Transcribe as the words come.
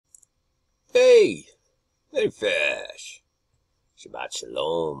Hey Fish, Shabbat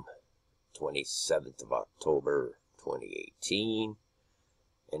Shalom, 27th of October, 2018,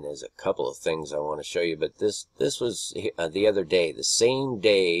 and there's a couple of things I want to show you, but this was the other day, the same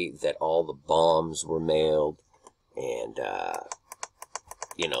day that all the bombs were mailed, and,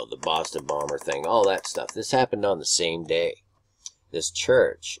 you know, the Boston bomber thing, all that stuff. This happened on the same day. This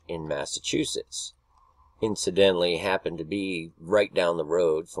church in Massachusetts, incidentally, happened to be right down the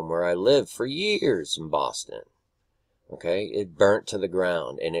road from where I lived for years in Boston. Okay, it burnt to the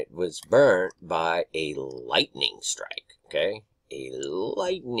ground, and it was burnt by a lightning strike. Okay, a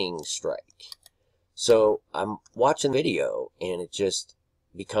lightning strike. So I'm watching the video, and it just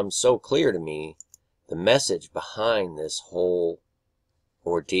becomes so clear to me the message behind this whole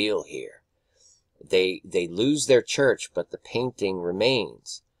ordeal here. They lose their church, but the painting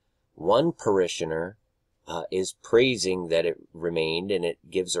remains. One parishioner is praising that it remained, and it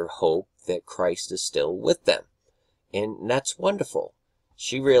gives her hope that Christ is still with them. And that's wonderful.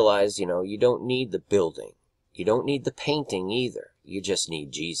 She realized, you know, you don't need the building. You don't need the painting either. You just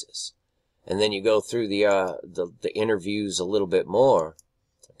need Jesus. And then you go through the interviews a little bit more,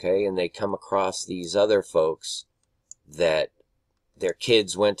 okay, and they come across these other folks that their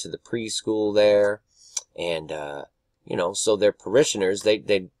kids went to the preschool there, and, you know, so their parishioners,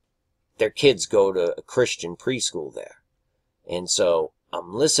 their kids go to a Christian preschool there. And so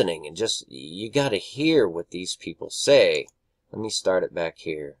I'm listening, and just, you got to hear what these people say. Let me start it back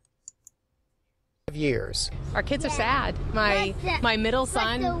here. Years. Our kids are sad. My middle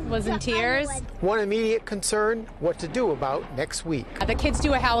son was in tears. One immediate concern, what to do about next week. The kids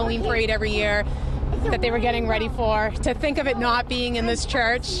do a Halloween parade every year that they were getting ready for. To think of it not being in this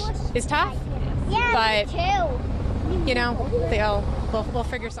church is tough. Yeah, but, you know, we'll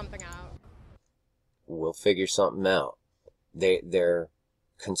figure something out. We'll figure something out. They're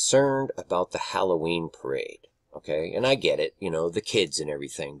concerned about the Halloween parade, okay? And I get it, you know, the kids and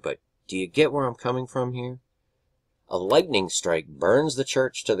everything, but do you get where I'm coming from here? A lightning strike burns the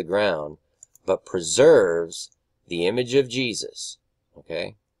church to the ground, but preserves the image of Jesus,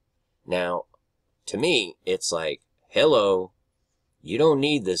 okay? Now, to me, it's like, hello, you don't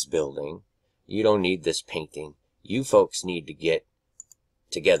need this building. You don't need this painting. You folks need to get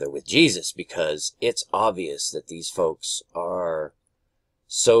together with Jesus, because it's obvious that these folks are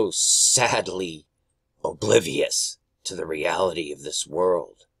so sadly oblivious to the reality of this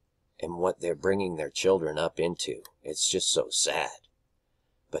world and what they're bringing their children up into. It's just so sad.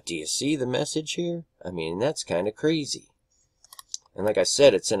 But do you see the message here? I mean, that's kind of crazy. And like I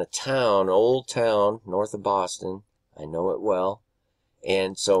said, it's in a town, old town, north of Boston. I know it well.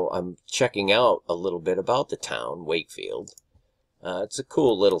 And so I'm checking out a little bit about the town, Wakefield. It's a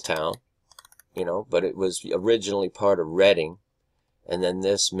cool little town, you know, but it was originally part of Reading. And then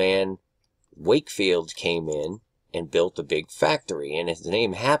this man, Wakefield, came in and built a big factory. And his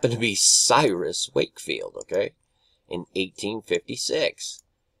name happened to be Cyrus Wakefield, okay, in 1856.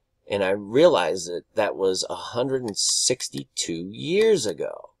 And I realized that that was 162 years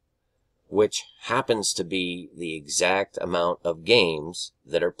ago, which happens to be the exact amount of games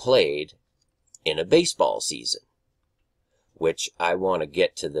that are played in a baseball season. Which I want to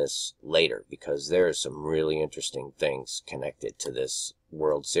get to this later, because there are some really interesting things connected to this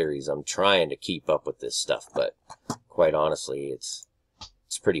World Series. I'm trying to keep up with this stuff, but quite honestly, it's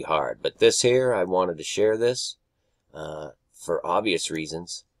pretty hard. But this here, I wanted to share this for obvious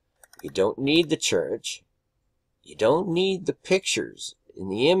reasons. You don't need the church. You don't need the pictures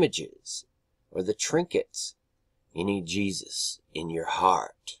and the images or the trinkets. You need Jesus in your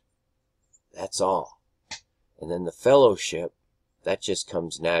heart. That's all. And then the fellowship, that just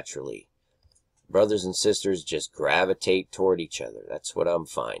comes naturally. Brothers and sisters just gravitate toward each other. That's what I'm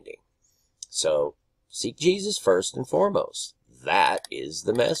finding. So, seek Jesus first and foremost. That is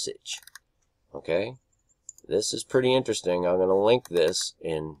the message. Okay? This is pretty interesting. I'm going to link this,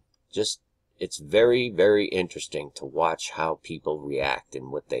 and just, it's very, very interesting to watch how people react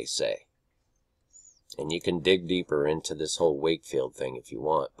and what they say. And you can dig deeper into this whole Wakefield thing if you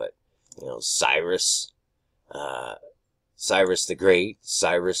want, but, you know, Cyrus the Great,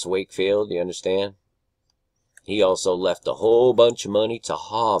 Cyrus Wakefield, you understand? He also left a whole bunch of money to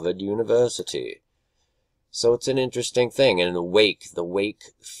Harvard University. So it's an interesting thing. And the wake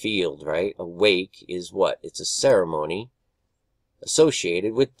field, right? A wake is what? It's a ceremony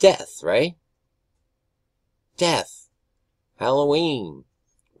associated with death, right? Death. Halloween.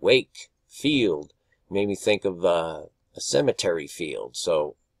 Wake. Field. Made me think of a cemetery field.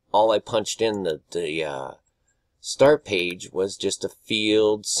 So all I punched in the start page was just a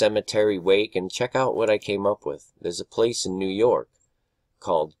field, cemetery, wake, and check out what I came up with. There's a place in New York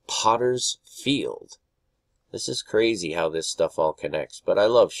called Potter's Field. This is crazy how this stuff all connects, but I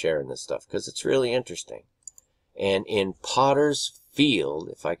love sharing this stuff because it's really interesting. And in Potter's Field,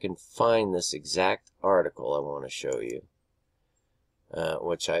 if I can find this exact article I want to show you,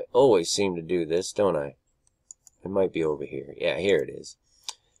 which I always seem to do this, don't I? It might be over here. Yeah, here it is.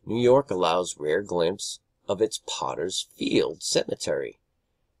 New York allows rare glimpse of its Potter's Field Cemetery.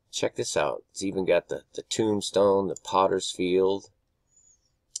 Check this out. It's even got the tombstone, the Potter's Field.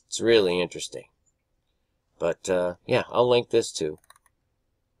 It's really interesting. But, yeah, I'll link this too.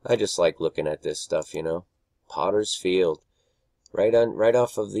 I just like looking at this stuff, you know. Potter's Field. Right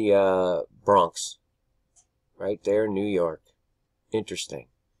off of the Bronx. Right there in New York. Interesting.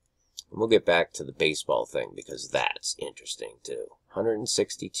 And we'll get back to the baseball thing because that's interesting too.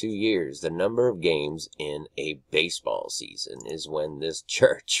 162 years, the number of games in a baseball season is when this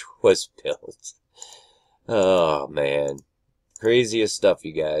church was built. Oh, man. Craziest stuff,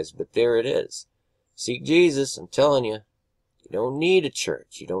 you guys, but there it is. Seek Jesus, I'm telling you. You don't need a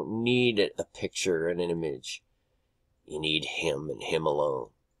church. You don't need a picture and an image. You need Him and Him alone.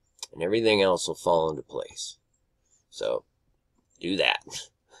 And everything else will fall into place. So, do that.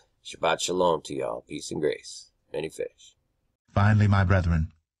 Shabbat Shalom to y'all. Peace and grace. Many fish. Finally, my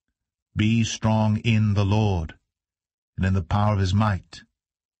brethren, be strong in the Lord, and in the power of his might.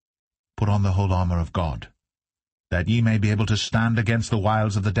 Put on the whole armor of God, that ye may be able to stand against the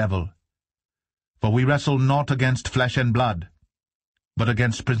wiles of the devil. For we wrestle not against flesh and blood, but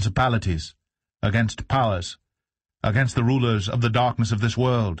against principalities, against powers, against the rulers of the darkness of this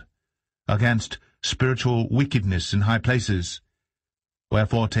world, against spiritual wickedness in high places.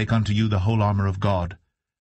 Wherefore take unto you the whole armor of God,